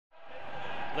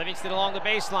Livingston along the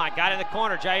baseline, got in the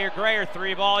corner. Jair Grayer,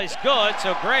 three ball is good.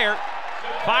 So Grayer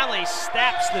finally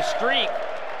snaps the streak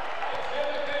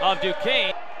of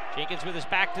Duquesne. Jenkins with his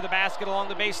back to the basket along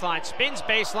the baseline. Spins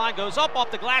baseline, goes up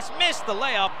off the glass, missed the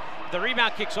layup. The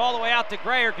rebound kicks all the way out to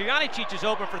Grayer. Gujanicic is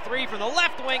open for three from the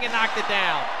left wing and knocked it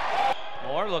down.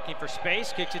 Moore looking for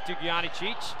space, kicks it to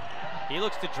Gujanicic. He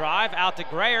looks to drive out to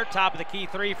Grayer. Top of the key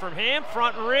three from him.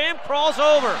 Front rim, crawls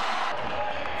over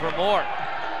for Moore.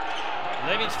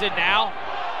 Livingston now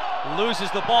loses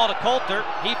the ball to Coulter.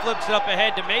 He flips it up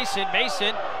ahead to Mason.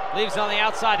 Mason leaves it on the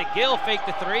outside to Gill. Fake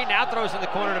the three. Now throws in the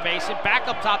corner to Mason. Back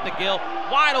up top to Gill.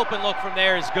 Wide open look from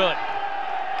there is good.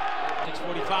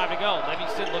 6:45 to go.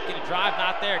 Livingston looking to drive,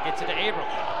 not there. Gets it to Abram.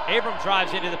 Abram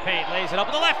drives into the paint, lays it up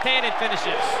with the left hand and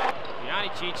finishes.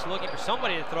 Gujanicic looking for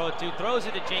somebody to throw it to. Throws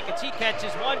it to Jenkins. He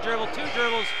catches one dribble, two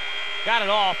dribbles. Got it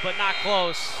off, but not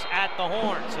close at the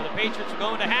horn. So the Patriots are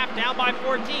going to half down by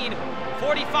 14,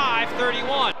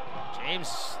 45-31.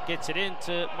 James gets it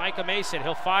into Micah Mason.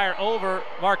 He'll fire over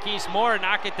Marquise Moore and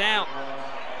knock it down.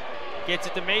 Gets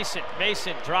it to Mason.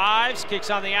 Mason drives, kicks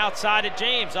on the outside to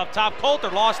James. Up top, Coulter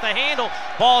lost the handle.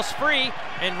 Ball's free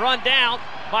and run down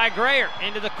by Grayer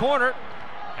into the corner.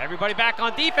 Everybody back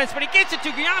on defense, but he gets it to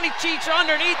Gujanicic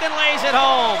underneath and lays it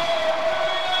home.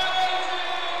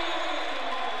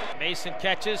 Mason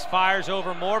catches, fires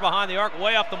over Moore behind the arc,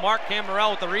 way off the mark. Cam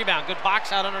Morrell with the rebound. Good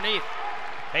box out underneath.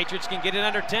 Patriots can get it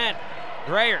under 10.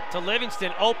 Grayer to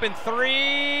Livingston, open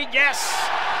three, yes!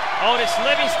 Otis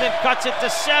Livingston cuts it to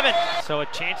 7. So a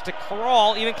chance to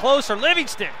crawl even closer.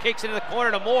 Livingston kicks it in the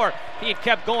corner to Moore. He had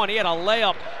kept going, he had a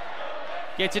layup.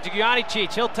 Gets it to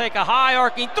Gujanicic, he'll take a high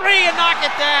arcing three and knock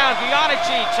it down.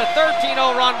 Gujanicic, a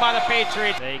 13-0 run by the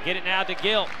Patriots. They get it now to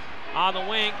Gill. On the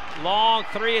wing, long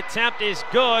three attempt is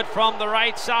good from the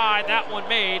right side. That one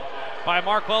made by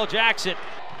Marquell Jackson.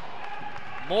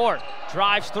 Moore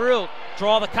drives through,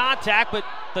 draw the contact, but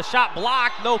the shot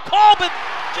blocked, no call, but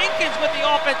Jenkins with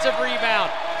the offensive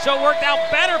rebound. So it worked out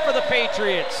better for the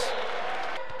Patriots.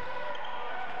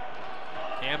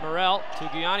 Cam Morrell to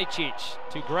Gujanicic,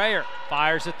 to Grayer,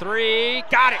 fires a three,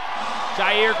 got it.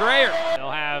 Jair Grayer.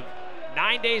 They'll have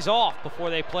 9 days off before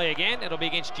they play again. It'll be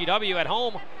against GW at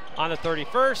home on the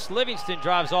 31st. Livingston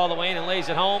drives all the way in and lays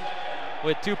it home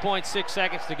with 2.6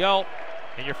 seconds to go.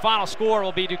 And your final score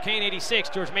will be Duquesne 86,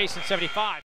 George Mason 75.